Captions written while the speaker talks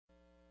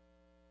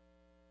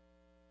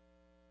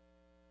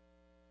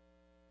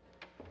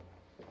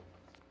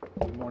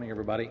Good morning,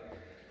 everybody.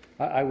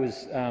 I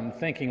was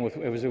thinking,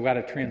 we got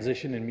a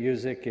transition in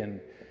music, and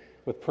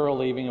with Pearl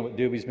leaving and what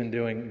Doobie's been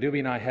doing, Doobie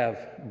and I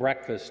have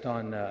breakfast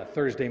on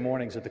Thursday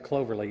mornings at the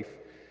Cloverleaf.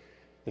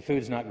 The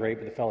food's not great,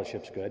 but the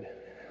fellowship's good.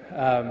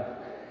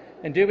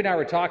 And Doobie and I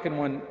were talking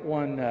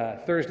one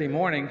Thursday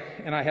morning,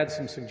 and I had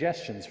some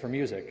suggestions for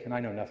music, and I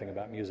know nothing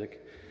about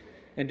music.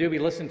 And Doobie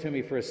listened to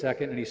me for a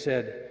second, and he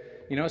said,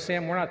 "You know,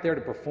 Sam, we're not there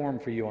to perform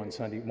for you on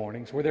Sunday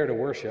mornings. We're there to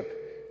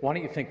worship. Why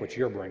don't you think what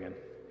you're bringing?"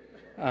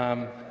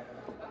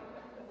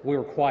 We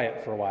were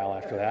quiet for a while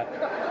after that.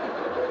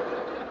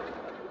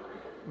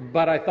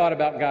 But I thought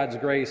about God's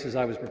grace as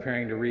I was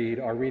preparing to read.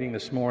 Our reading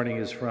this morning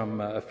is from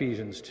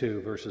Ephesians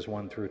 2, verses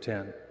 1 through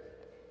 10.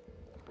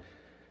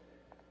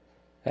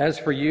 "As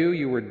for you,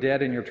 you were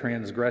dead in your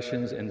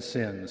transgressions and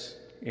sins,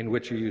 in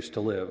which you used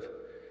to live,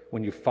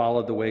 when you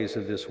followed the ways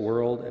of this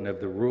world and of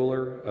the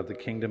ruler of the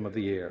kingdom of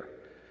the air,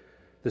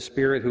 the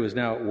spirit who is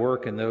now at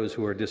work in those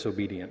who are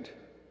disobedient.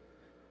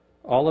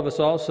 All of us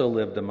also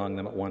lived among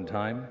them at one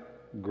time,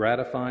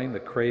 gratifying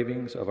the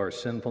cravings of our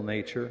sinful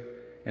nature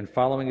and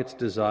following its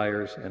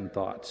desires and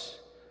thoughts.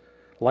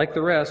 Like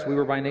the rest, we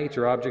were by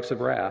nature objects of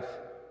wrath,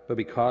 but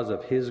because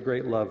of His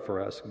great love for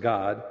us,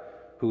 God,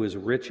 who is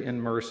rich in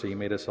mercy,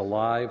 made us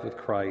alive with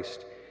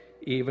Christ,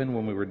 even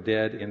when we were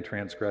dead in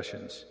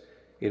transgressions.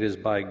 It is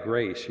by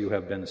grace you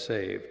have been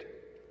saved.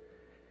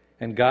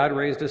 And God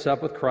raised us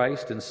up with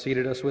Christ and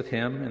seated us with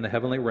Him in the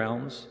heavenly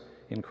realms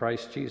in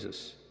Christ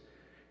Jesus,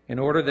 in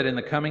order that in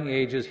the coming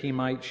ages He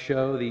might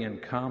show the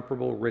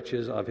incomparable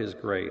riches of His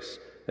grace,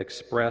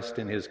 expressed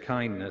in His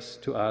kindness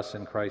to us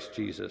in Christ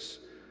Jesus.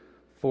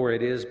 For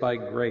it is by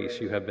grace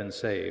you have been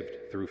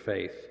saved, through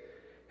faith.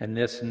 And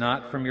this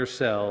not from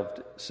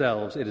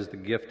yourselves, it is the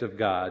gift of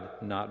God,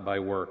 not by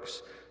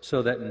works,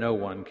 so that no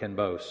one can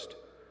boast.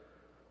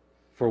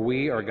 For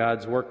we are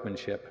God's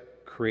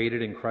workmanship,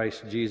 created in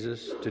Christ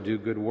Jesus to do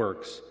good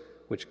works,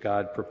 which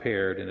God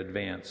prepared in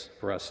advance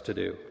for us to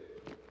do."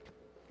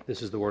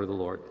 This is the word of the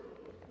Lord.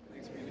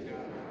 Thanks be to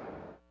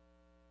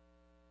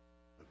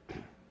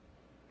God.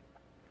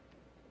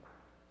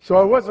 So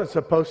I wasn't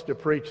supposed to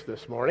preach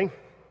this morning,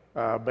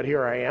 but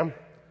here I am.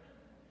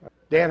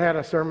 Dan had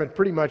a sermon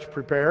pretty much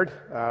prepared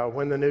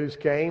when the news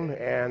came,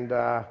 and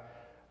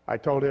I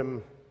told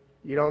him,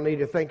 "You don't need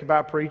to think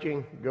about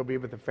preaching, go be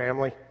with the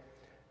family,"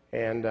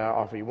 and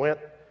off he went.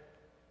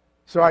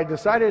 So I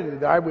decided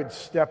that I would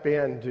step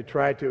in to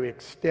try to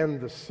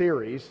extend the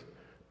series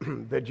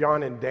that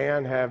John and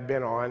Dan have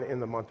been on in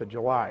the month of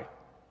July,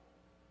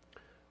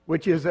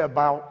 which is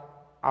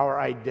about our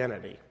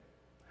identity.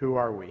 Who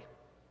are we?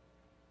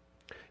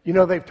 You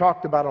know, they've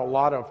talked about a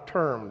lot of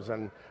terms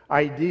and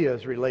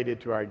ideas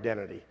related to our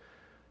identity.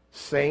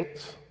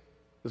 Saints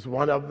is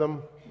one of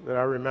them that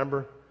I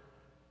remember.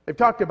 They've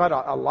talked about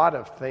a lot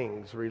of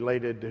things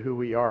related to who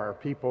we are,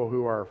 people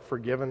who are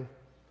forgiven.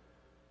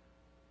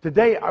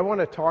 Today, I want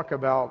to talk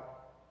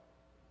about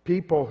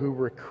people who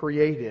were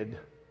created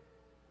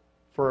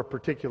for a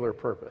particular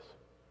purpose.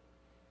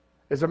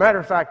 As a matter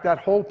of fact, that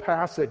whole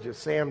passage that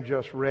Sam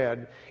just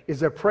read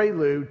is a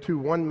prelude to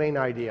one main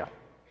idea.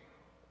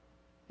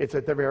 It's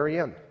at the very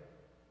end.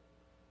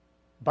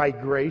 By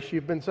grace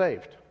you've been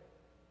saved.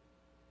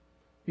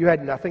 You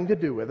had nothing to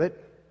do with it.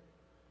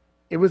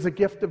 It was a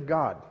gift of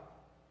God.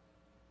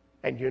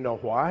 And you know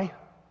why?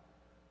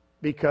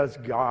 Because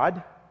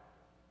God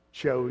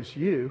chose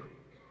you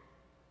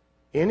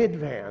in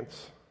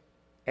advance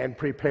and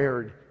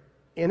prepared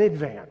in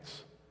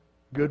advance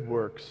good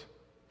works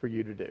for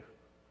you to do.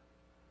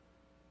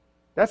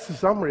 That's the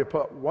summary of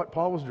what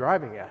Paul was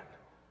driving at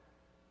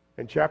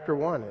in chapter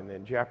 1 and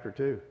in chapter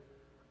 2.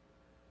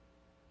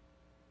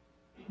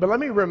 But let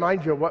me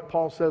remind you of what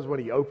Paul says when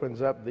he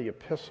opens up the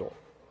epistle.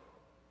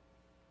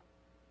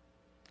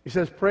 He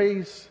says,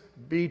 "Praise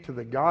be to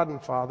the God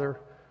and Father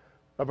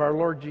of our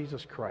Lord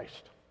Jesus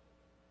Christ,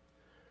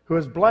 who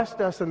has blessed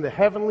us in the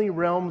heavenly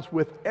realms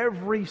with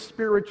every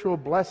spiritual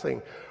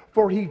blessing.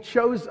 For He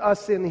chose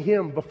us in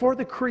Him before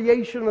the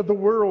creation of the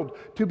world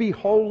to be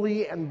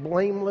holy and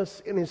blameless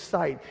in His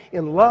sight.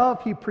 In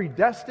love He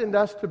predestined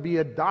us to be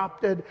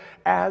adopted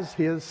as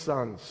His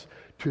sons,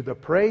 to the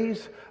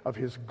praise of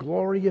His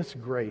glorious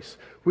grace,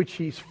 which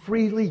He's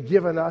freely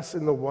given us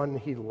in the one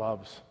He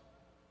loves.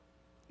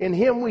 In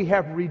Him we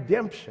have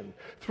redemption,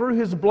 through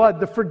His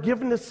blood, the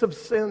forgiveness of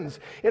sins,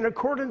 in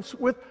accordance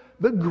with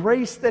the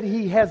grace that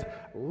He has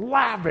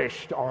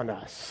lavished on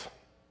us.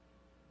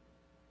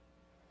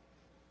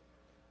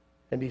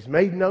 And He's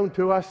made known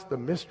to us the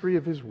mystery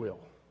of His will,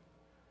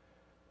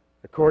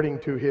 according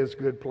to His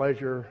good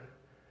pleasure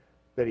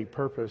that He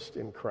purposed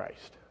in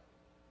Christ."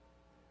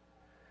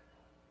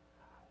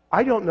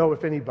 I don't know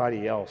if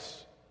anybody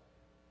else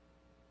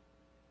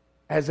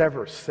has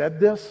ever said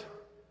this.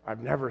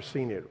 I've never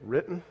seen it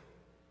written.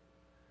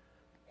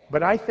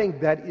 But I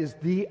think that is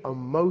the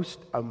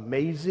most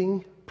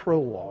amazing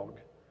prologue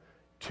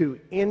to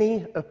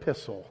any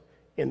epistle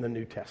in the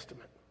New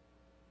Testament.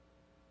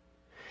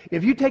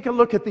 If you take a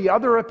look at the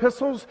other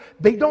epistles,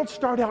 they don't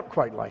start out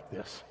quite like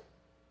this.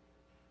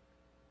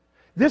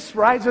 This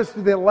rises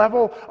to the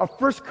level of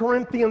 1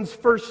 Corinthians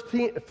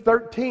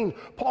 13.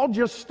 Paul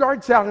just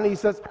starts out and he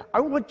says, I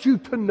want you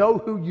to know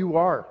who you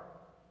are.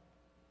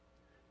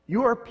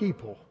 You are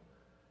people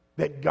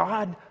that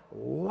God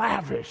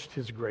lavished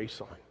His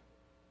grace on.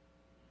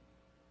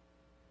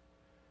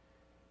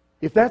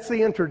 If that's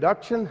the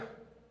introduction,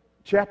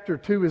 chapter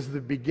 2 is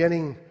the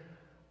beginning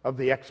of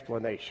the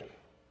explanation.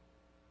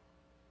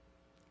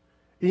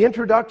 The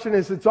introduction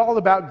is it's all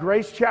about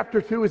grace.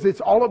 Chapter 2 is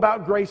it's all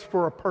about grace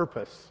for a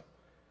purpose.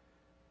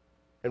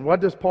 And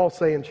what does Paul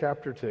say in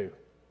chapter 2?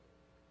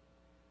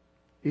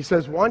 He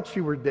says, once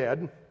you were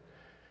dead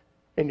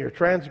in your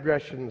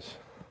transgressions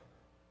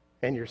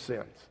and your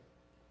sins.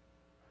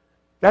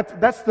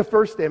 That's the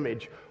first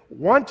image.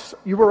 Once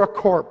you were a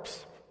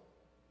corpse.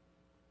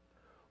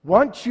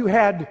 Once you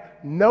had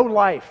no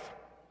life.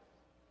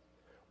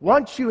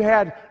 Once you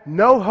had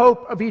no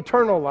hope of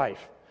eternal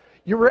life.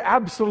 You were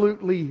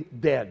absolutely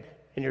dead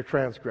in your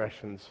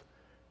transgressions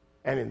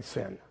and in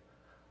sin.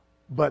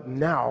 But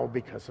now,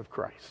 because of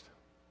Christ,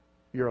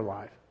 you're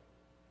alive.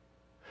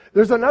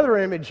 There's another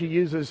image he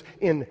uses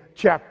in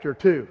chapter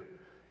 2.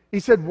 He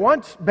said,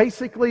 once,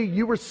 basically,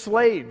 you were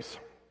slaves.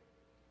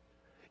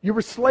 You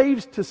were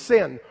slaves to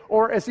sin,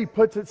 or as he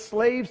puts it,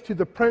 slaves to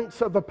the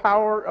prince of the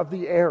power of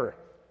the air.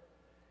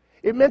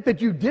 It meant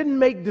that you didn't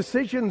make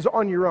decisions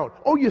on your own.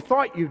 Oh, you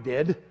thought you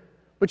did,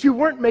 but you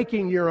weren't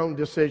making your own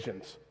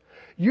decisions.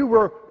 You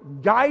were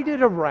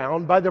guided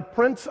around by the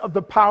prince of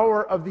the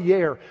power of the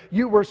air.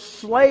 You were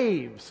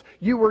slaves.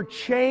 You were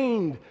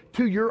chained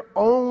to your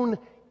own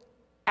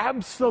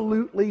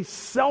absolutely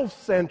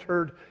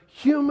self-centered,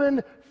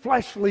 human,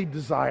 fleshly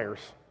desires.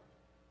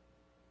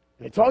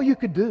 And it's all you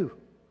could do.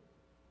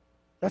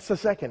 That's the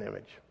second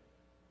image.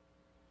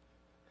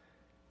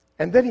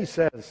 And then he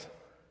says,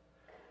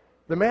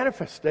 the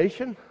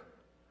manifestation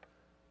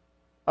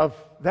of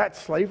that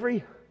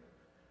slavery,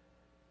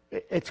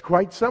 it's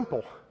quite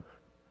simple.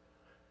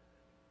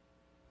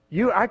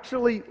 You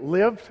actually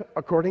lived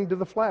according to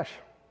the flesh.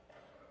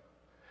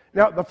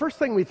 Now, the first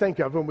thing we think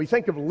of when we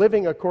think of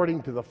living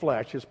according to the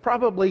flesh is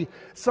probably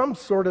some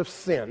sort of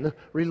sin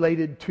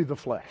related to the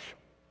flesh.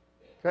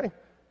 Okay?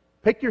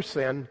 Pick your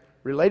sin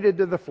related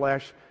to the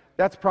flesh.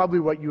 That's probably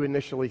what you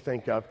initially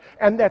think of.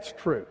 And that's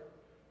true.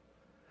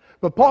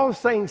 But Paul is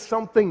saying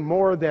something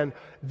more than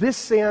this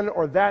sin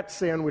or that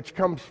sin which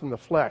comes from the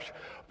flesh.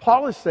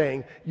 Paul is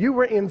saying you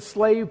were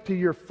enslaved to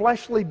your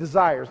fleshly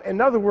desires. In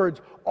other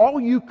words,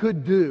 all you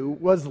could do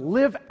was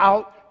live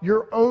out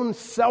your own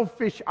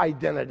selfish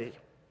identity.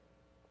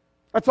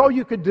 That's all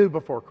you could do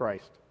before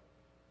Christ.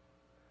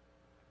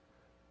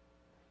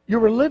 You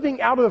were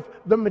living out of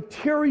the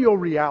material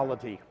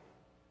reality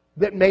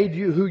that made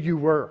you who you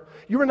were.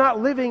 You were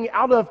not living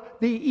out of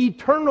the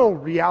eternal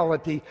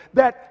reality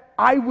that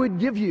I would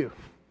give you.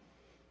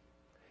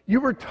 You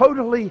were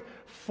totally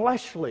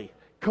fleshly,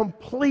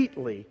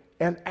 completely,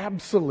 and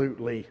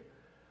absolutely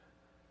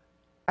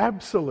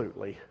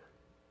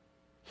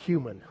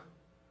human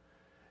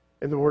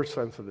in the worst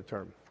sense of the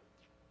term.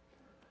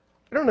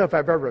 I don't know if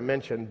I've ever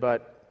mentioned,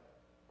 but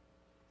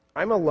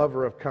I'm a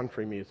lover of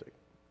country music.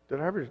 Did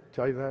I ever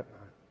tell you that?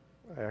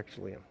 I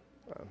actually am.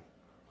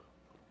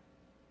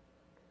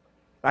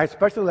 I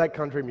especially like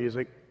country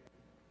music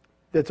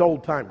that's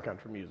old-time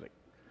country music.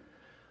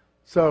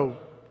 So,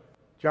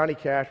 Johnny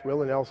Cash,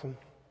 Willie Nelson,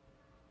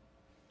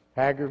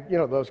 Haggard,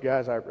 those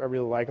guys, I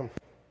really like them.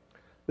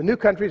 The new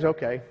country's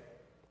okay,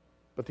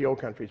 but the old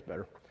country's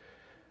better.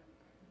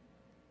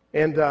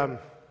 And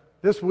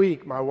this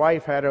week, my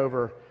wife had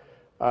over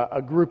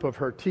a group of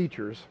her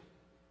teachers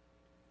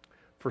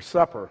for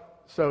supper.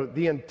 So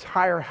the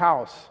entire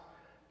house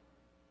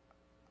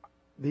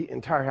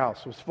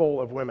was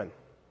full of women.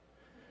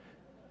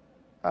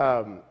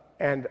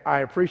 And I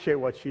appreciate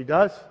what she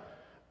does.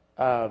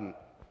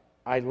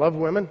 I love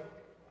women.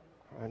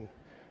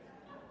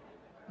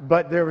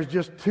 But there was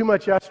just too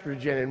much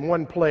estrogen in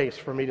one place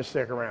for me to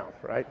stick around,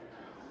 right?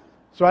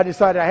 So I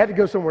decided I had to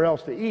go somewhere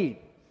else to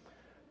eat.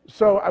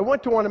 So I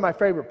went to one of my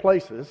favorite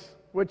places,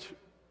 which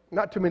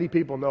not too many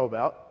people know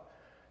about,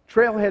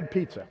 Trailhead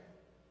Pizza,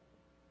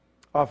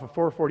 off of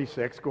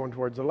 446 going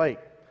towards the lake.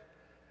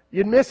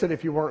 You'd miss it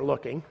if you weren't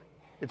looking.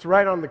 It's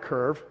right on the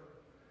curve.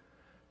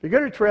 If you go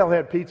to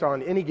Trailhead Pizza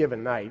on any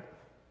given night,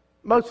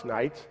 most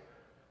nights,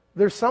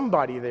 there's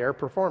somebody there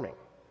performing.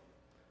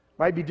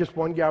 Might be just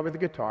one guy with a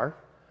guitar.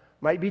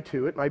 Might be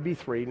two. It might be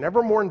three.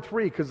 Never more than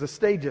three because the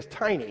stage is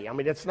tiny. I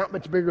mean, it's not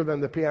much bigger than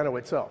the piano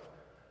itself.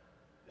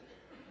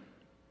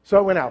 So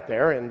I went out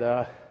there and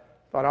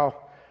thought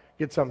I'll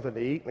get something to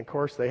eat. And, of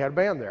course, they had a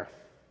band there.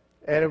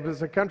 And it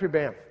was a country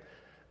band.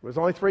 It was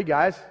only three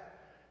guys.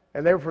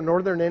 And they were from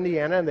northern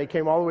Indiana, and they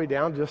came all the way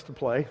down just to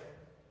play.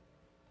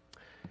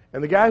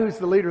 And the guy who's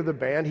the leader of the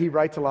band, he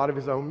writes a lot of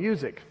his own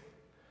music.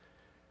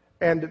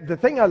 And the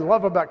thing I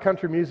love about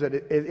country music,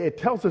 it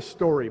tells a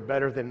story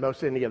better than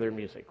most any other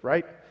music,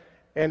 right?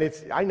 And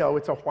I know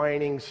it's a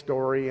whining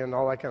story and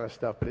all that kind of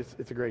stuff, but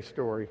it's a great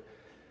story.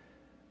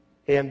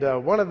 And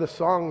one of the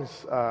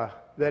songs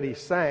that he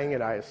sang,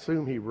 and I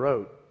assume he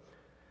wrote,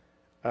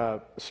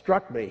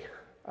 struck me.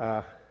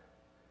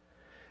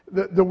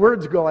 The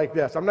words go like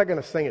this. I'm not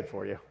going to sing it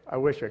for you. I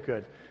wish I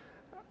could.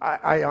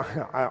 I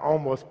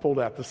almost pulled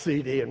out the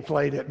CD and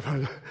played it,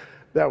 but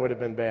that would have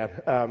been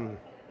bad.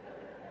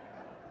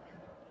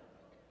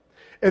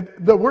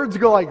 The words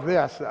go like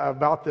this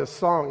about this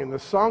song, and the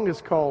song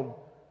is called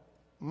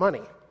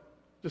Money.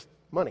 Just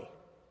money.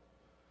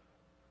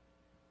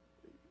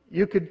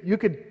 You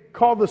could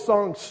call the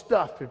song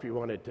Stuff if you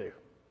wanted to.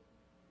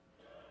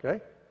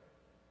 Okay?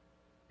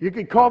 You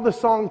could call the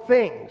song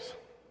Things.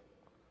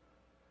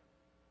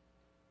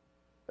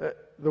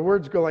 The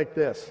words go like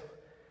this.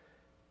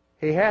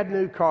 He had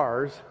new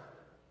cars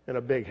and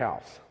a big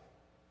house.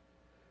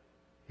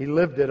 He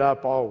lived it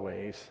up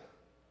always,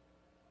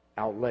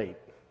 out late.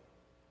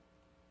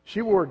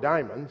 She wore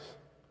diamonds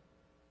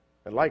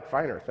and liked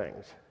finer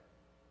things.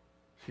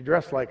 She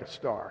dressed like a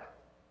star.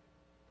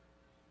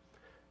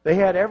 They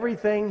had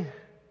everything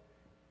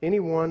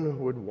anyone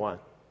would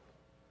want.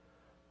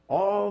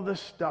 All the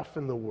stuff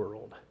in the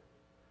world.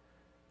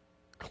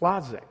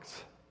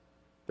 Closets.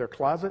 Their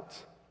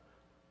closets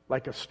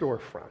like a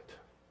storefront.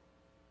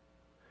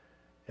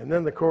 And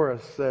then the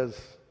chorus says,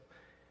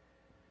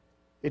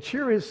 it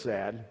sure is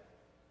sad,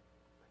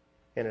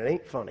 and it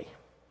ain't funny.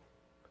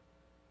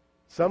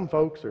 Some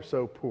folks are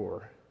so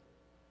poor,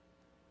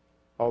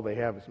 all they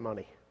have is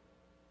money.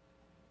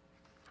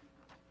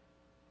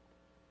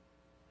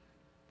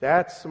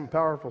 That's some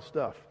powerful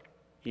stuff,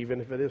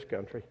 even if it is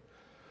country.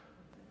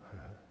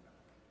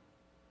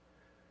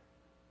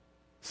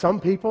 Some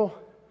people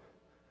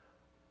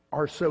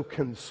are so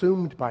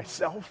consumed by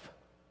self,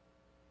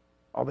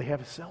 all they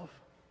have is self.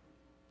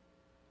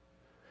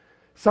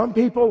 Some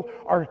people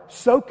are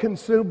so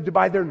consumed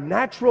by their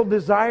natural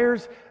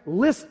desires,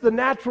 list the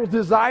natural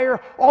desire,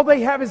 all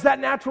they have is that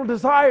natural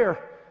desire.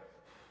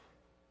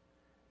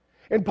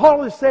 And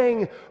Paul is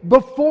saying,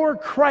 before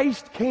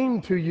Christ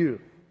came to you,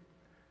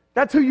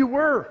 that's who you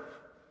were.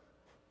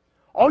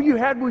 All you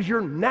had was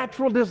your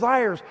natural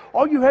desires.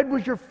 All you had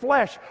was your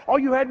flesh. All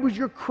you had was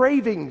your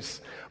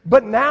cravings.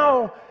 But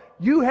now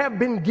you have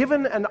been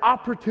given an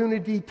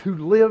opportunity to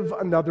live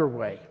another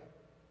way.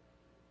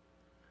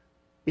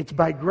 It's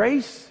by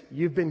grace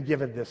you've been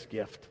given this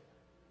gift.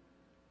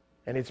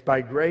 And it's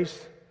by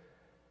grace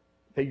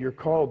that you're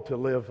called to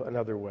live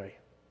another way.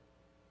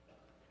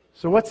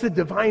 So what's the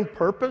divine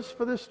purpose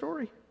for this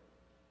story?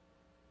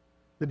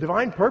 The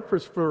divine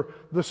purpose for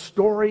the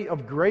story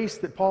of grace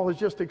that Paul has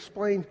just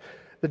explained,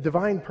 the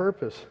divine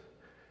purpose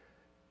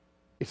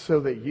is so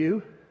that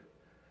you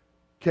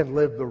can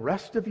live the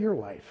rest of your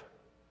life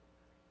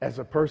as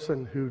a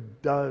person who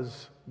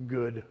does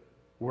good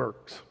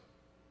works.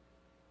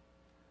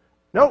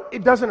 No,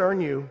 it doesn't earn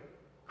you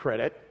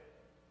credit.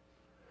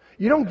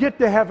 You don't get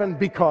to heaven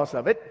because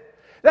of it.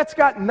 That's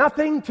got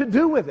nothing to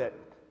do with it.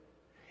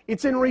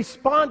 It's in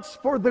response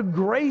for the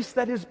grace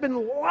that has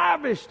been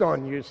lavished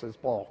on you, says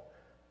Paul.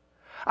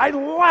 I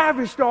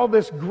lavished all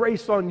this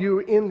grace on you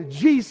in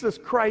Jesus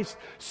Christ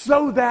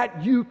so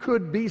that you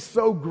could be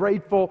so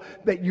grateful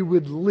that you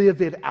would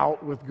live it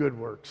out with good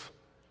works.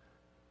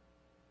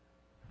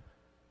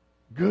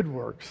 Good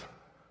works.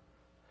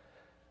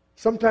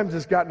 Sometimes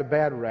it's gotten a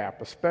bad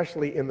rap,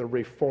 especially in the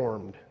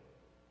Reformed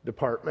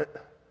department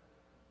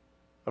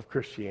of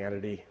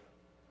Christianity,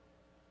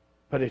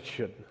 but it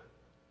shouldn't.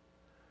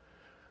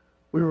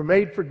 We were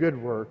made for good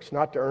works,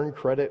 not to earn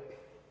credit.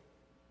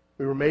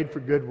 We were made for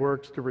good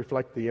works to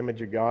reflect the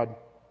image of God.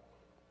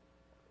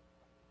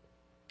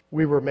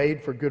 We were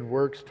made for good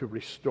works to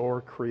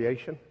restore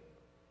creation,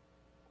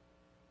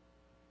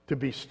 to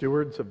be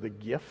stewards of the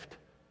gift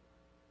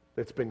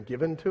that's been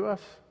given to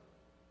us,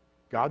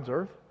 God's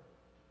earth.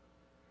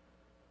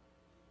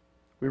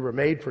 We were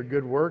made for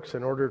good works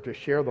in order to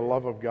share the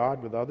love of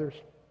God with others.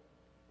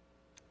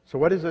 So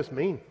what does this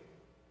mean?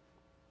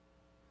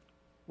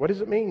 What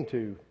does it mean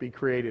to be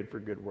created for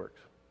good works?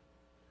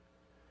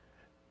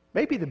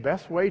 Maybe the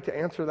best way to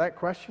answer that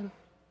question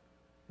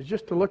is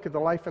just to look at the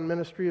life and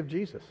ministry of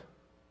Jesus.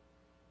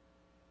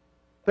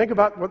 Think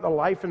about what the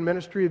life and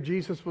ministry of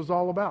Jesus was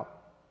all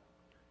about.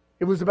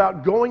 It was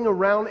about going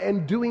around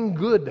and doing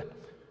good.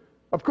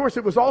 Of course,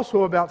 it was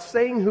also about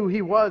saying who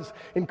he was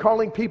and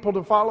calling people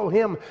to follow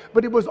him,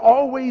 but it was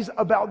always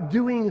about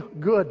doing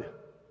good,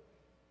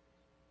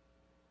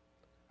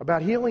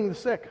 about healing the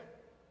sick,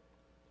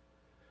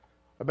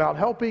 about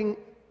helping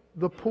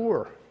the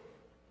poor,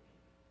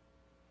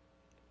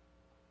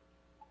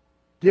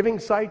 giving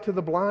sight to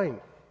the blind,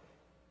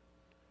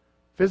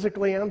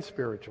 physically and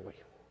spiritually,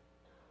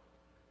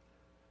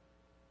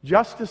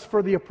 justice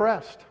for the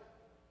oppressed,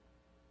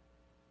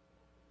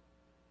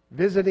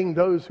 visiting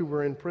those who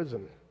were in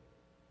prison,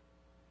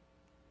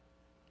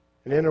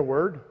 and in a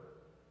word,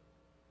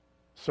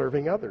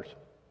 serving others.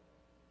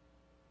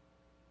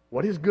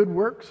 What is good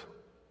works?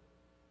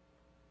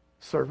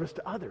 Service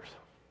to others.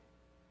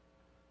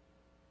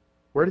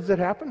 Where does it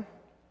happen?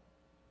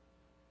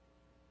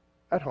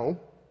 At home.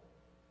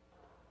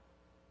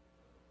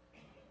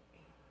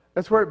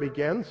 That's where it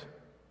begins.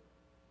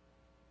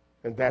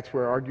 And that's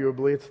where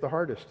arguably it's the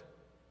hardest.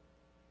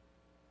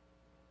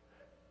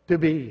 To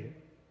be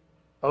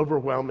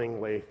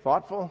overwhelmingly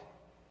thoughtful,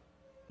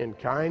 and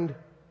kind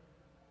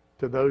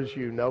to those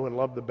you know and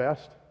love the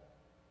best?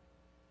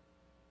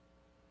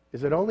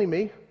 Is it only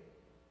me?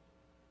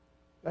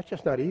 That's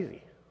just not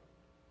easy.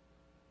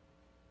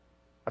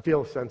 I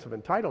feel a sense of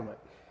entitlement.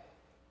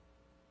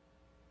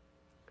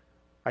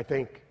 I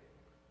think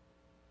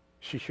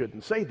she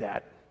shouldn't say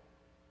that.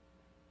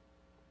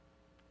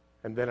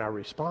 And then I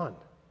respond.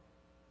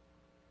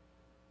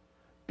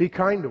 Be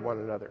kind to one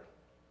another.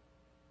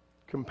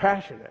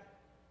 Compassionate.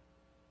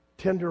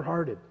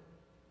 Tender-hearted.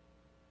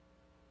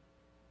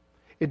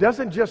 It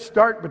doesn't just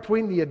start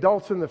between the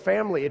adults and the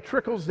family. It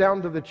trickles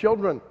down to the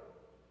children.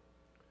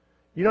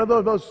 You know,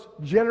 those most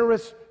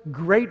generous,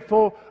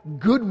 grateful,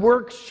 good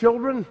works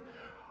children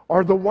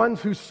are the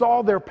ones who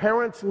saw their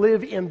parents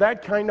live in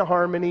that kind of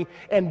harmony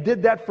and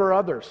did that for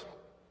others.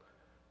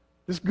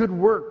 This good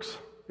works,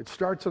 it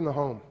starts in the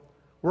home,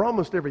 where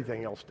almost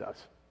everything else does.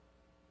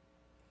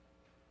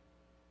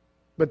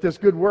 But this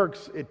good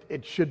works,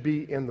 it should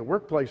be in the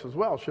workplace as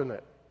well, shouldn't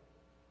it?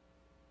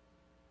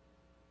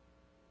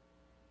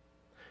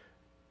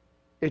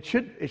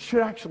 It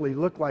should actually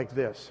look like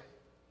this.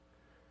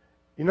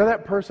 You know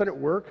that person at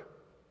work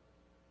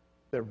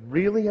that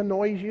really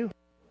annoys you?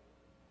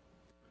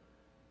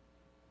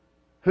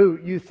 Who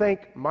you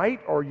think might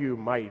or you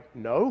might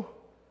know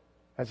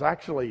has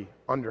actually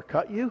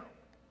undercut you?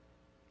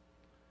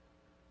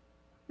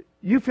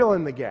 You fill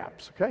in the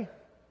gaps, okay?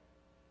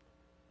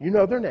 You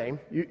know their name.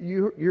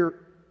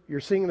 You're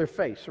seeing their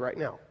face right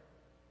now.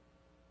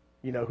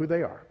 You know who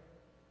they are.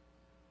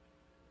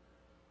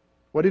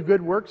 What do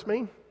good works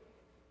mean?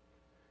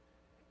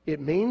 It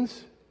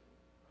means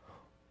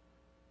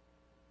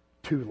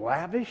to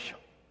lavish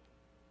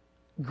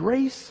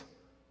grace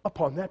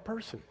upon that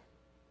person.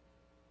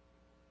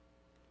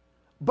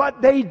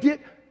 But they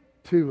did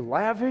to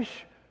lavish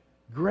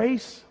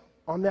grace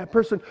on that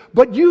person.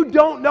 But you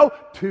don't know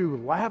to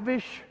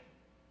lavish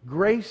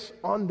grace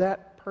on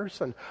that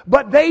person.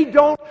 But they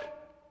don't,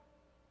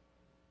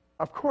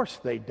 of course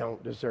they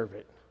don't deserve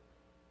it.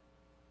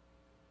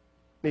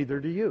 Neither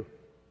do you.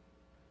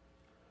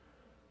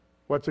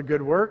 What's a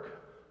good work?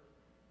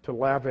 To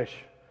lavish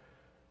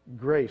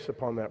grace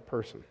upon that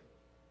person.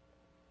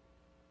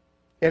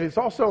 And it's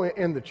also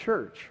in the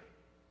church,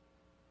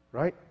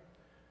 right?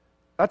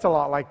 That's a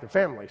lot like the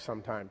family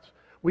sometimes.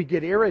 We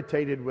get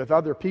irritated with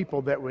other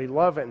people that we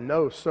love and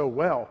know so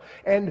well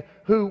and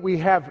who we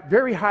have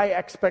very high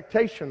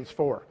expectations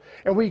for.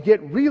 And we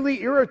get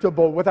really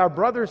irritable with our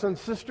brothers and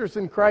sisters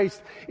in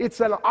Christ.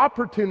 It's an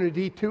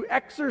opportunity to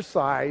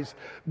exercise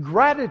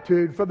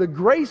gratitude for the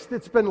grace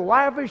that's been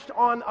lavished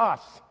on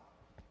us.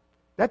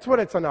 That's what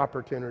it's an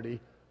opportunity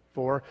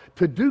for,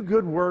 to do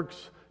good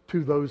works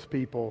to those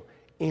people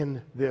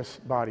in this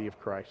body of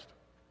Christ.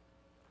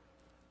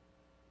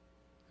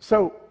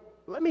 So,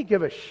 let me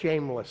give a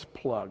shameless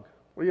plug.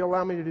 Will you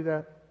allow me to do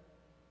that?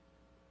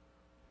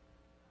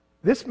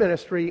 This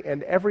ministry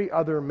and every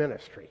other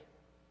ministry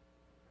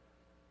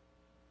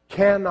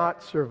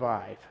cannot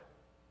survive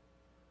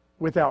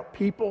without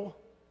people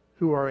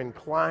who are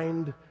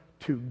inclined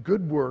to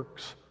good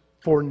works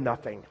for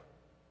nothing.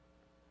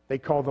 They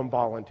call them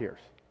volunteers.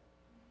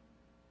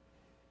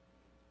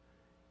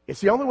 It's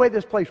the only way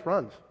this place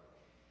runs.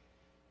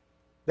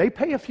 They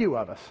pay a few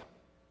of us,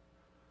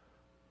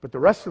 but the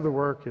rest of the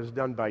work is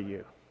done by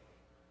you.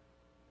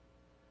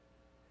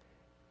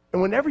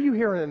 And whenever you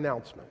hear an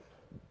announcement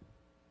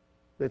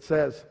that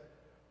says,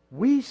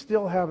 we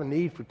still have a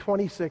need for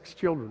 26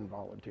 children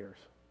volunteers,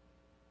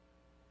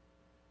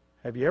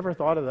 have you ever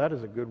thought of that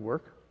as a good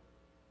work?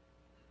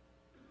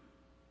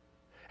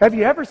 Have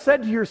you ever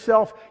said to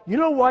yourself, you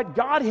know what?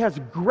 God has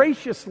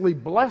graciously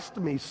blessed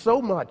me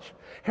so much,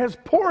 has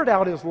poured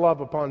out His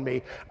love upon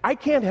me. I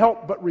can't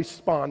help but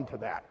respond to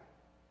that.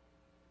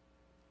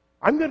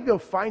 I'm going to go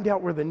find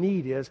out where the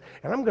need is,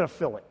 and I'm going to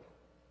fill it.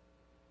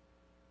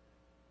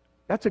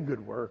 That's a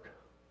good work.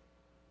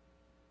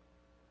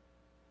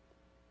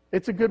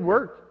 It's a good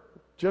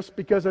work just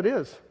because it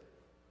is.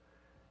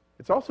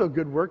 It's also a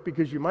good work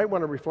because you might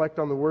want to reflect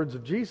on the words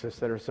of Jesus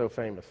that are so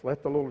famous.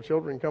 Let the little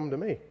children come to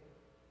me.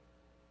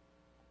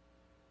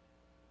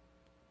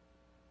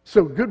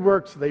 So good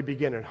works, they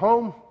begin at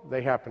home,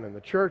 they happen in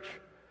the church,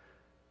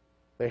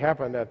 they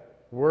happen at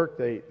work,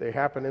 they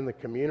happen in the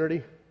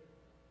community.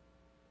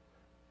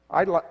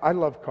 I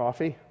love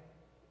coffee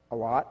a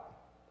lot,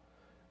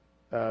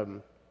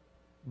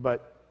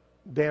 but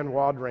Dan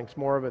Waugh drinks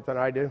more of it than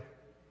I do.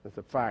 It's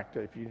a fact.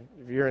 If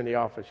you're in the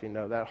office, you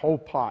know that whole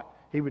pot.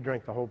 He would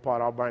drink the whole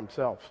pot all by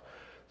himself.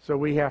 So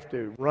we have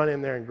to run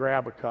in there and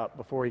grab a cup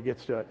before he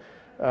gets to it.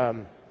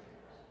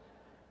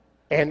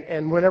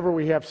 And whenever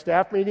we have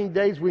staff meeting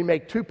days, we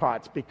make 2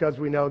 pots because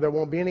we know there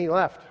won't be any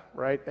left,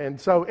 right? And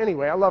so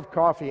anyway, I love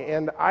coffee,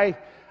 and I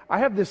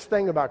have this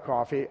thing about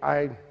coffee.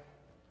 I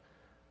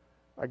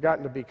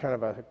gotten to be kind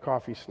of a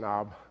coffee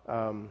snob,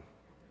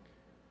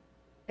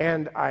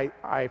 and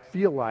I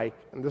feel like,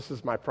 and this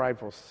is my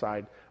prideful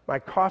side, my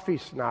coffee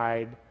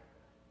snidiness,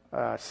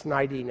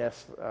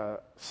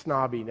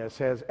 snobbiness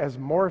has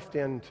morphed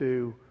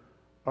into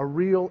a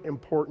real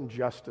important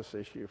justice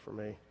issue for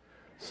me.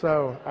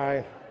 So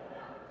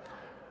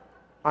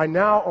I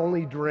now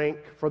only drink,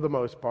 for the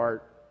most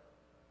part,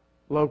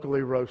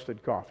 locally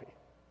roasted coffee,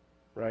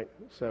 right?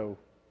 So,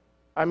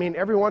 I mean,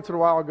 every once in a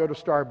while I'll go to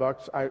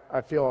Starbucks.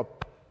 I feel a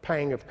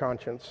pang of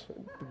conscience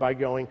by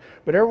going,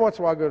 but every once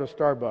in a while I go to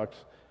Starbucks,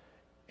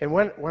 and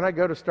when I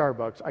go to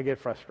Starbucks, I get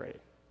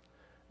frustrated.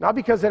 Not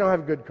because they don't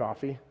have good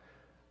coffee,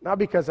 not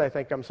because I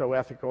think I'm so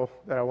ethical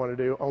that I want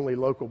to do only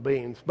local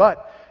beans,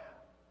 but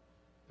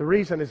the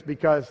reason is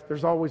because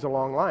there's always a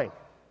long line.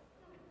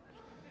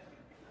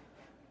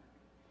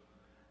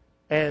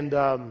 And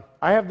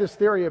I have this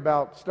theory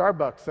about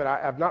Starbucks that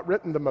I've not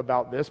written them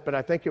about this, but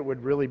I think it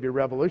would really be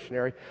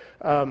revolutionary.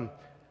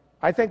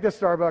 I think that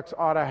Starbucks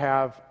ought to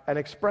have an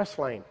express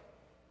lane.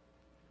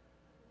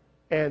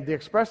 And the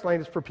express lane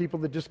is for people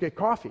that just get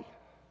coffee.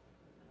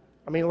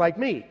 I mean, like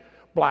me,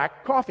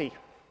 black coffee.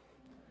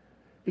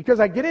 Because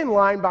I get in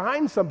line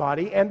behind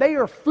somebody, and they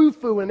are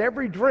foo-foo in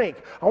every drink.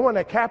 I want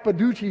a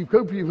cappuccino, a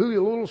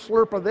little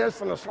slurp of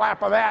this and a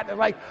slap of that. And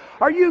like,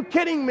 are you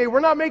kidding me?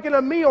 We're not making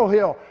a meal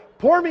here.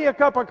 Pour me a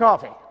cup of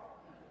coffee.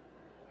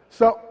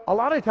 So a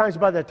lot of times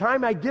by the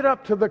time I get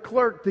up to the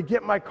clerk to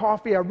get my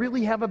coffee, I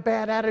really have a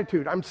bad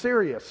attitude. I'm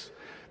serious.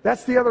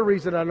 That's the other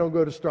reason I don't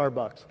go to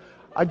Starbucks.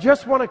 I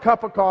just want a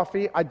cup of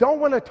coffee. I don't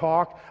want to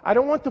talk. I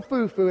don't want the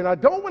foo-foo. And I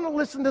don't want to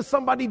listen to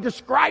somebody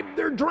describe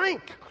their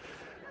drink.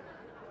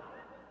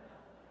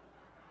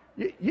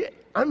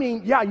 I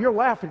mean, yeah, you're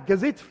laughing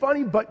because it's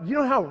funny, but you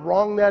know how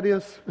wrong that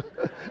is?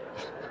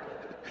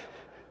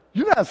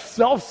 You know how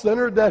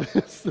self-centered that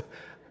is?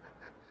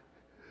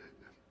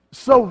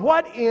 So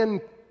what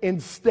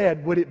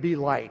instead would it be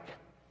like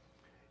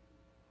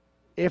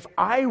if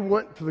I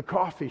went to the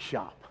coffee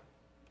shop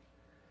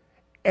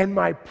and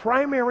my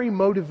primary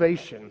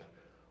motivation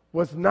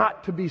was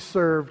not to be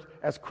served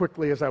as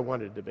quickly as I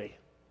wanted to be,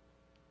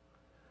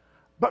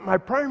 but my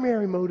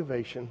primary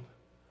motivation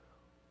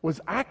was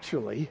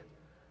actually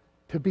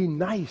to be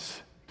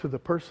nice to the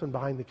person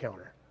behind the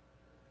counter?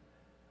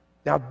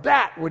 Now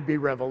that would be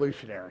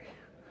revolutionary.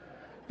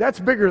 That's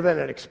bigger than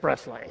an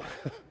express lane.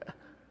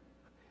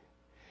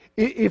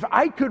 If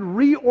I could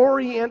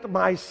reorient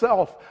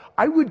myself,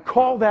 I would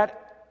call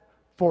that,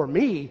 for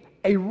me,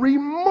 a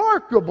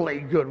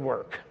remarkably good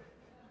work.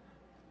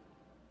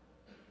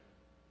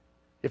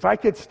 If I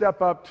could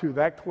step up to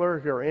that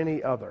clerk or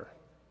any other,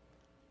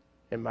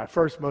 and my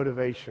first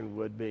motivation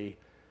would be,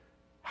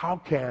 how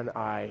can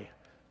I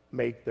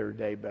make their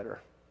day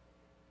better?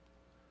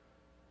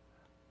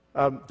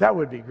 That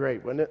would be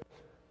great, wouldn't it?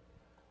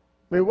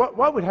 I mean,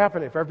 what would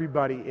happen if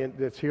everybody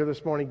that's here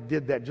this morning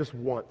did that just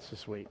once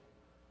this week?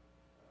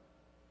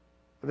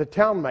 The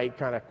town might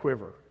kind of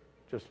quiver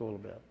just a little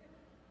bit.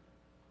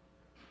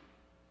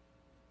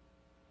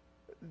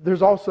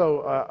 There's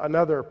also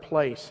another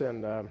place,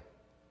 and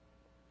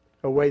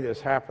a way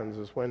this happens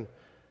is when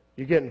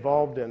you get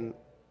involved in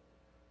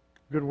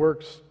good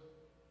works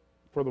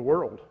for the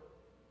world.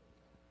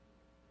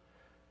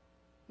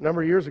 A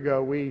number of years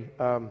ago, we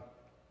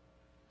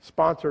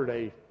sponsored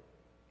a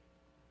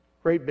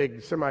great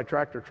big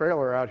semi-tractor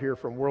trailer out here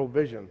from World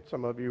Vision.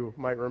 Some of you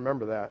might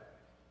remember that.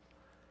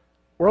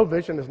 World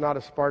Vision is not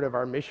a part of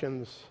our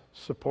missions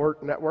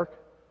support network.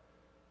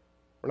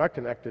 We're not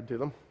connected to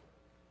them.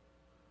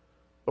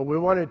 But we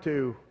wanted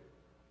to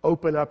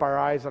open up our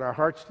eyes and our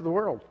hearts to the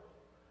world.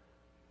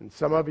 And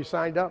some of you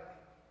signed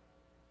up.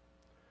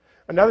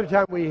 Another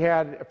time we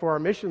had, for our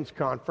missions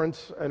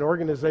conference, an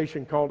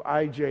organization called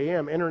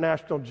IJM,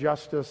 International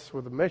Justice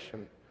with a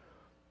Mission.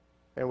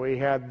 And we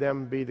had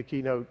them be the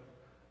keynote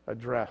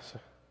address.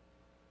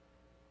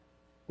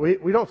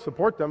 We don't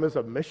support them as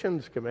a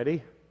missions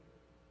committee,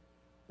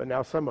 but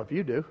now some of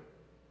you do.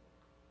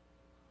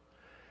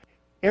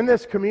 In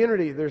this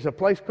community, there's a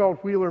place called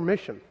Wheeler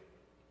Mission.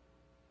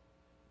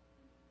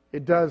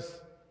 It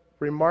does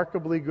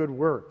remarkably good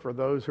work for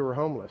those who are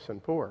homeless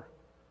and poor.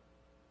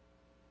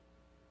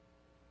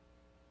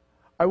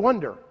 I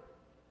wonder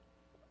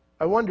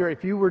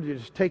if you were to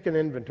just take an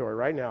inventory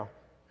right now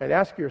and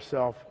ask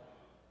yourself,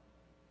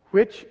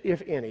 which,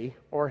 if any,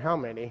 or how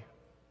many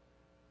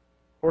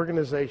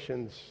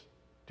organizations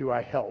do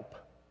I help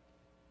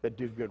that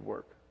do good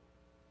work?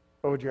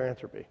 What would your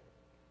answer be?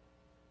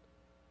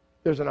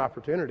 There's an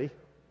opportunity.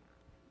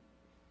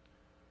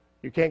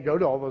 You can't go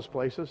to all those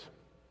places.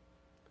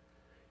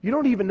 You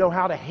don't even know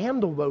how to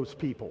handle those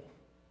people.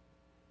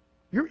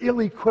 You're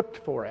ill-equipped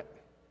for it.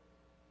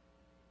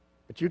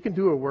 But you can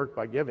do a work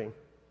by giving.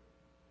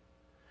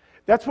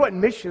 That's what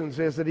missions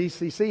is at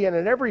ECC and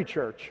in every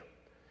church.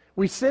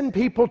 We send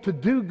people to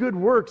do good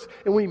works,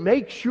 and we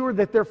make sure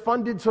that they're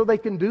funded so they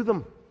can do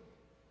them.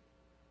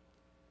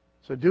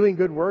 So doing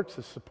good works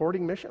is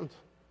supporting missions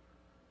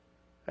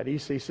at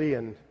ECC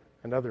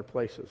and other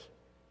places.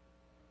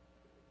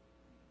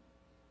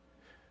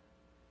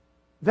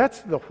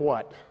 That's the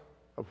what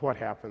of what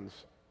happens.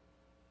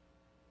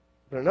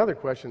 But another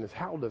question is,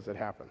 how does it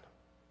happen?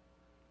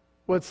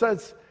 Well, it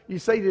says, you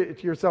say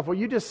to yourself, well,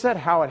 you just said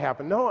how it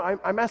happened. No,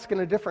 I'm asking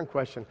a different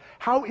question.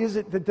 How is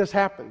it that this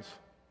happens?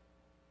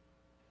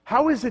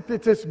 How is it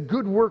that this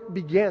good work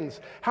begins?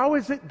 How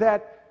is it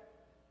that,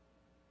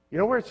 you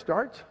know where it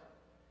starts?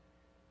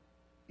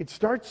 It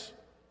starts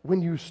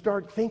when you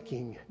start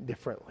thinking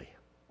differently.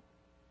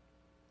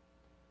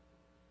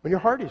 When your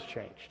heart is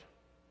changed.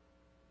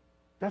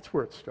 That's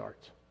where it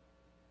starts.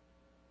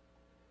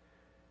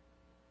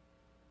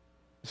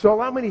 So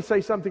allow me to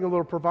say something a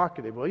little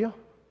provocative, will you?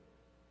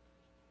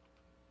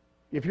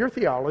 If your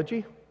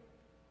theology,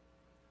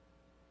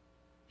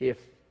 if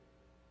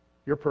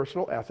your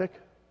personal ethic,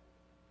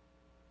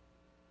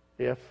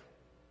 if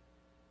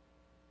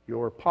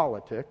your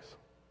politics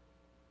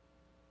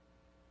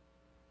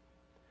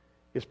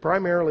is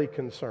primarily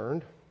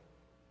concerned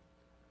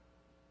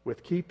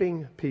with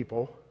keeping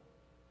people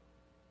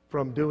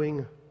from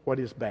doing what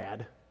is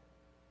bad,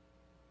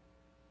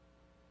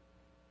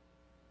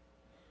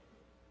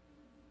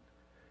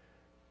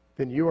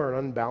 then you are an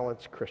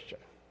unbalanced Christian.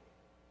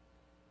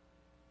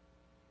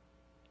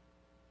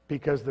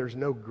 Because there's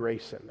no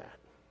grace in that.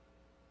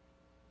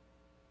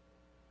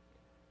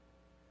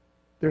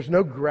 There's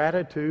no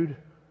gratitude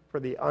for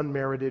the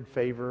unmerited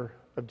favor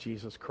of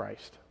Jesus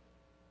Christ.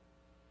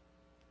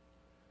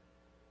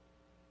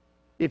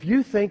 If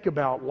you think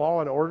about law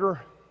and order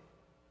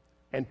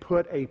and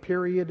put a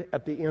period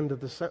at the end of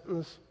the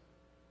sentence,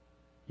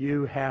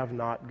 you have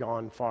not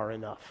gone far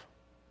enough.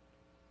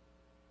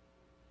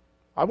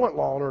 I want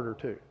law and order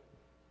too.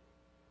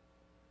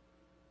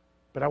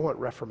 But I want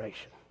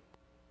reformation.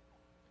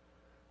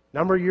 A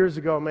number of years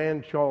ago, a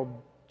man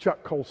called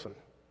Chuck Colson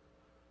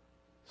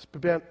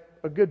spent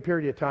a good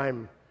period of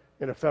time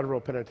in a federal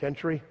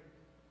penitentiary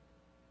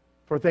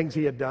for things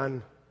he had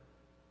done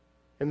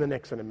in the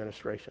Nixon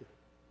administration.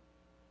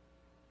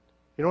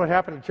 You know what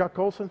happened to Chuck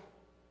Colson?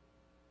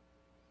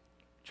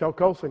 Chuck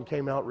Colson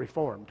came out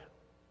reformed.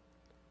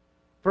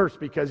 First,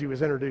 because he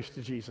was introduced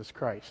to Jesus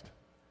Christ.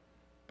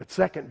 But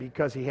second,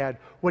 because he had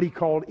what he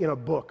called in a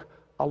book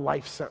a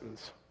life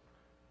sentence.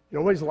 You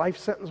know what his life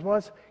sentence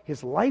was?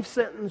 His life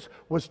sentence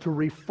was to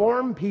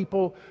reform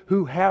people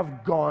who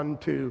have gone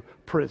to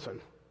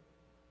prison.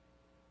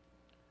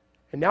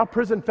 And now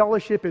prison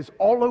fellowship is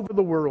all over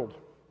the world.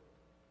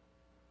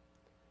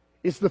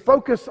 It's the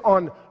focus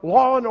on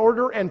law and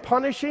order and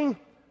punishing,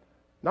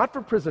 not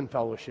for prison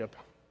fellowship.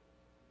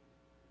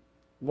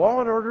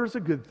 Law and order is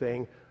a good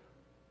thing.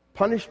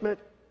 Punishment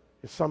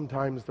is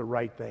sometimes the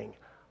right thing.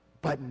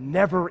 But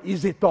never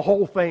is it the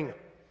whole thing.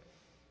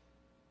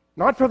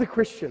 Not for the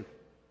Christian.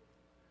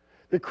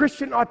 The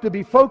Christian ought to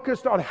be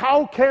focused on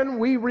how can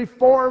we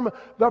reform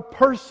the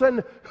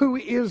person who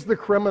is the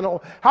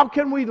criminal? How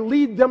can we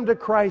lead them to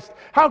Christ?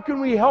 How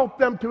can we help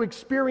them to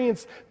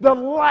experience the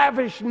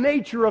lavish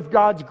nature of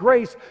God's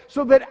grace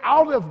so that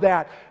out of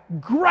that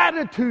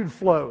gratitude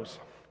flows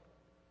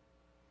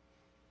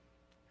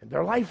and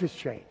their life is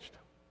changed?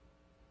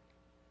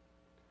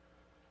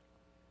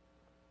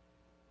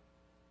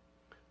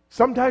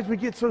 Sometimes we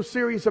get so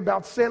serious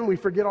about sin we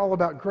forget all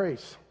about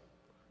grace.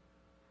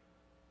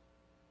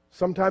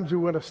 Sometimes we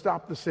want to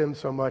stop the sin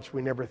so much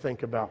we never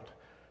think about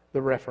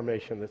the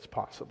reformation that's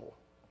possible.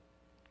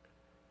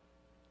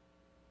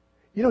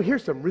 You know,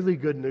 here's some really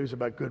good news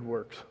about good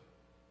works.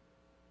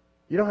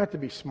 You don't have to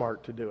be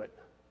smart to do it.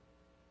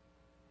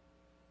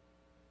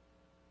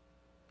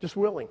 Just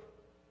willing.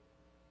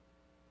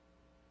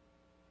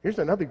 Here's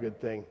another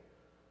good thing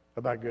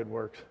about good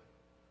works.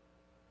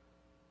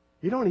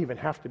 You don't even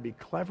have to be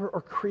clever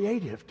or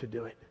creative to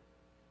do it.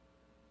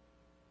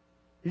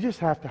 You just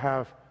have to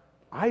have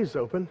eyes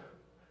open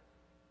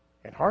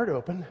and heart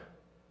open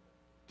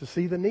to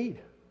see the need.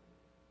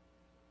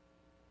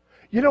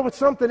 You know what's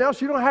something else?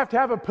 You don't have to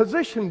have a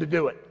position to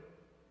do it.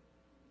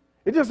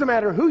 It doesn't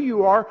matter who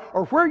you are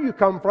or where you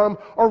come from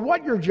or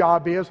what your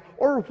job is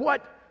or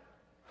what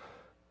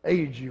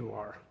age you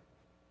are.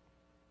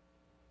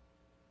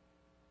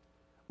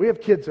 We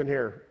have kids in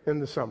here in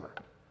the summer.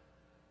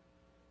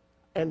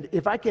 And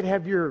if I could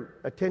have your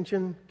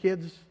attention,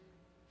 kids,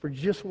 for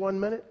just 1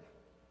 minute.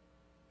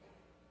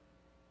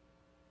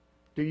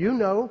 Do you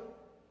know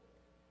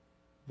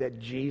that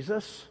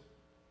Jesus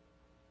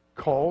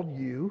called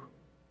you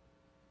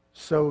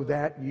so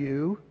that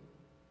you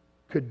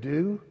could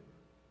do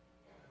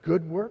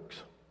good works?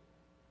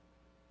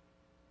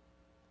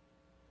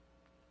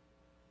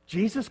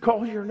 Jesus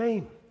calls your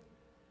name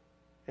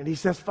and he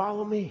says,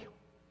 follow me.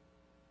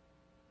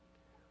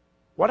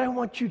 What I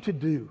want you to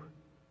do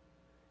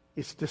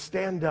is to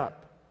stand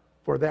up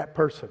for that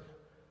person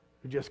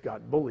who just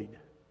got bullied.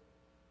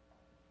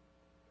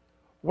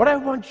 What I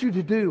want you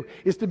to do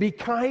is to be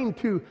kind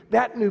to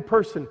that new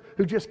person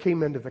who just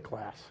came into the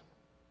class.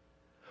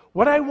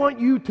 What I want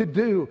you to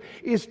do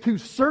is to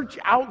search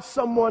out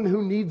someone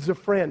who needs a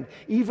friend,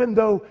 even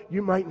though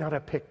you might not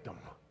have picked them.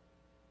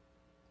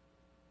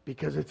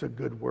 Because it's a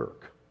good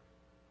work.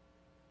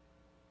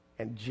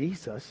 And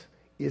Jesus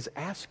is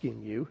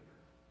asking you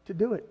to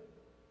do it.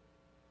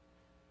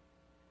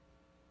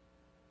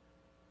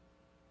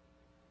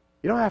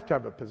 You don't have to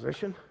have a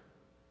position.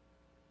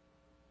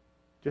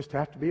 Just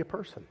have to be a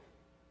person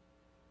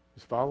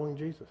who's following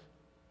Jesus.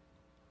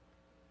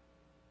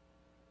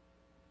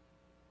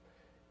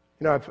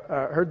 You know, I've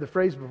heard the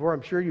phrase before,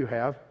 I'm sure you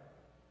have.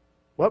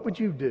 What would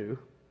you do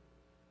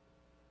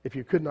if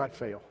you could not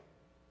fail?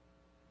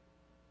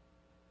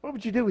 What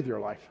would you do with your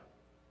life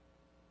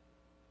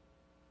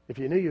if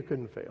you knew you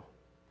couldn't fail?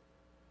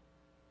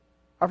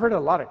 I've heard a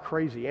lot of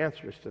crazy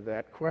answers to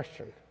that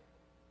question.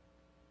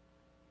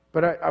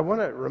 But I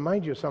want to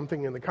remind you of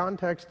something in the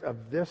context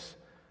of this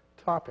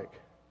topic.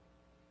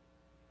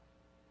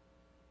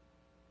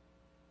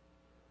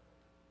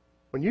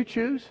 When you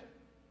choose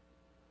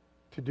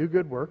to do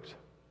good works,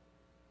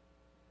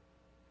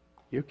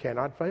 you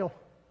cannot fail.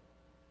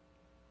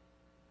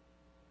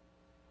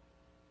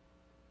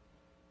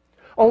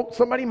 Oh,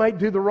 somebody might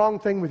do the wrong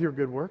thing with your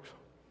good works.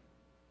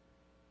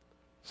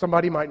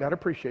 Somebody might not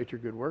appreciate your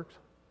good works.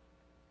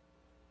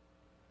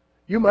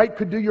 You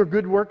could do your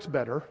good works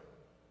better,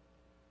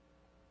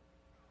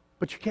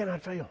 but you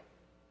cannot fail.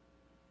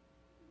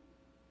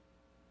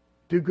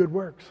 Do good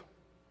works.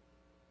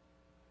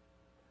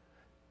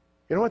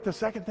 You know what the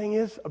second thing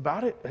is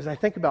about it, as I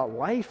think about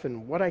life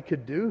and what I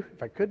could do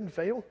if I couldn't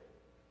fail?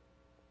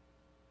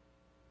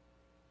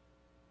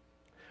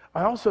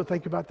 I also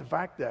think about the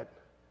fact that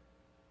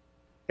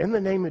in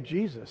the name of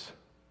Jesus,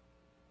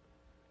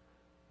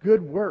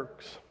 good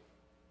works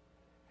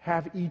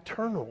have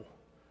eternal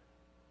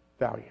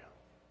value.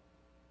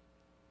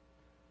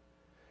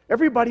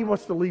 Everybody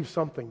wants to leave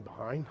something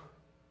behind.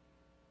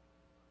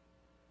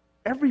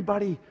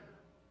 Everybody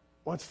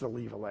wants to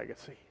leave a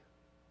legacy.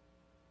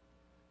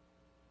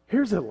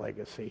 Here's a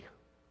legacy.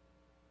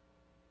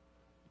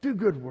 Do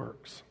good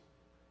works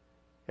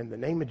in the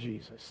name of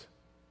Jesus,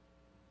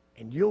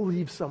 and you'll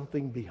leave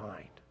something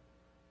behind.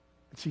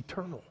 It's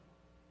eternal.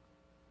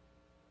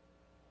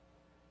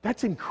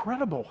 That's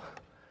incredible.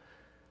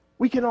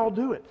 We can all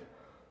do it.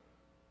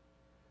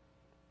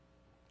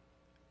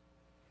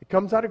 It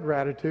comes out of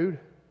gratitude,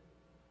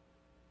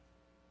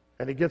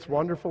 and it gets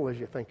wonderful as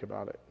you think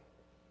about it.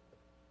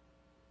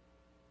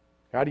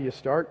 How do you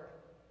start?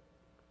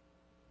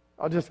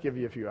 I'll just give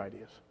you a few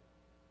ideas.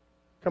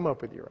 Come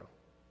up with your own.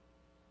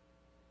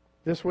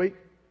 This week,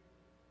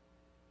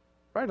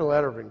 write a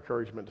letter of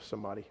encouragement to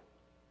somebody.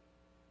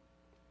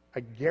 I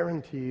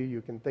guarantee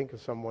you can think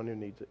of someone who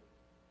needs it.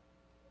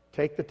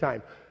 Take the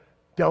time.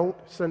 Don't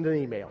send an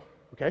email,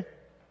 okay?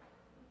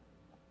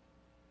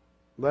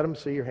 Let them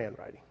see your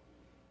handwriting.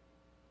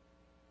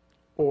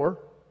 Or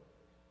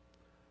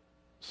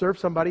serve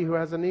somebody who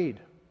has a need.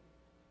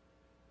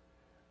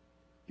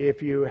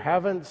 If you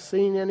haven't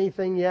seen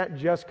anything yet,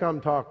 just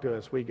come talk to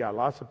us. We got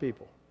lots of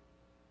people.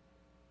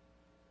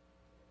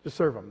 Just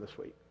serve them this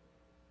week.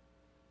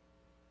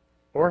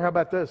 Or how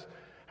about this?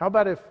 How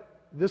about if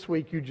this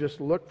week you just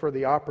look for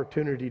the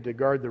opportunity to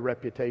guard the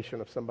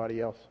reputation of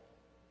somebody else?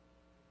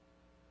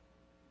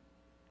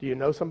 Do you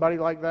know somebody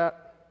like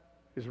that?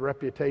 His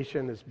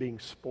reputation is being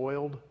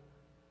spoiled.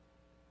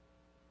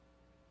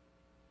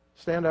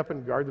 Stand up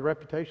and guard the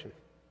reputation.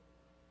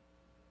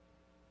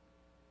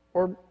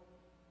 Or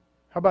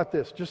how about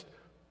this? Just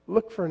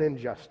look for an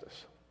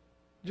injustice.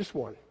 Just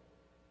one.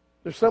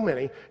 There's so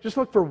many. Just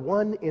look for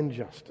one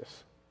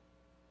injustice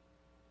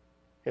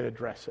and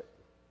address it.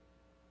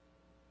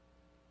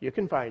 You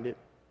can find it.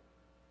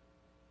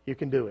 You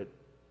can do it.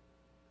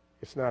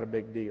 It's not a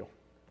big deal.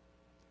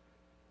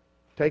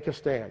 Take a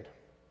stand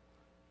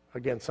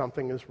against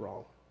something that's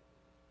wrong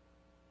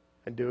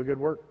and do a good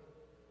work.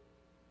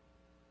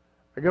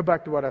 I go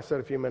back to what I said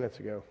a few minutes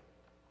ago.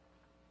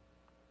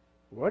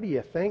 What do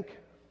you think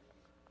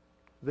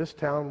this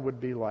town would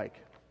be like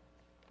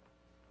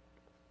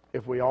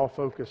if we all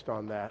focused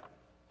on that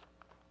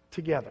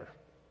together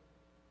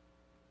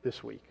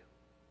this week?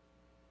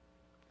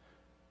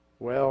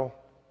 Well,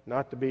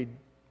 not to be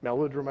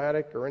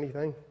melodramatic or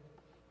anything,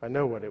 I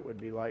know what it would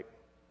be like.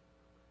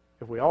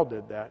 If we all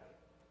did that,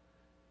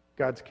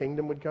 God's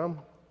kingdom would come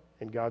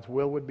and God's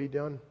will would be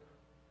done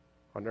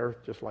on earth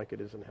just like it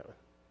is in heaven.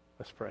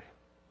 Let's pray.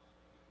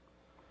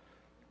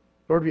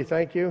 Lord, we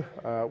thank you.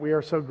 We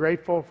are so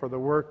grateful for the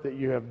work that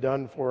you have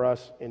done for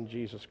us in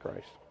Jesus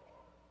Christ.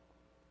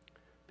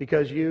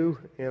 Because you,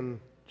 in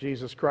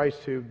Jesus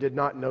Christ, who did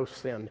not know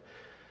sin,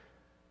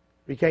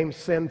 became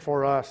sin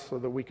for us so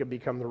that we could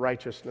become the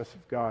righteousness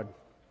of God.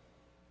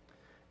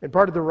 And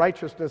part of the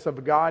righteousness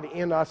of God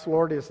in us,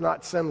 Lord, is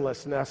not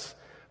sinlessness,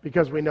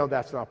 because we know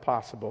that's not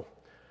possible.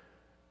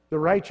 The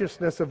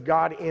righteousness of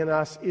God in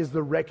us is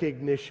the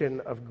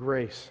recognition of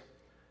grace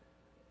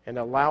and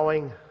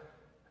allowing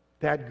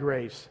that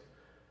grace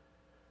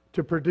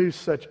to produce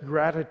such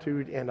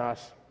gratitude in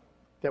us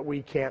that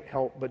we can't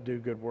help but do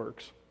good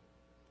works.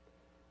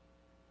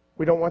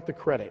 We don't want the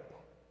credit.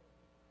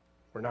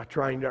 We're not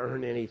trying to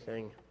earn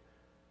anything.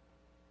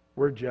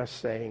 We're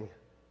just saying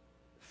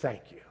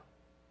thank you.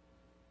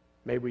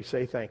 May we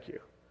say thank you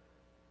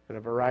in a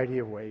variety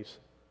of ways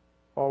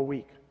all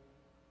week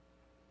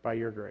by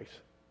your grace.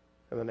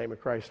 In the name of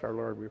Christ our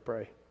Lord we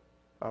pray.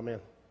 Amen.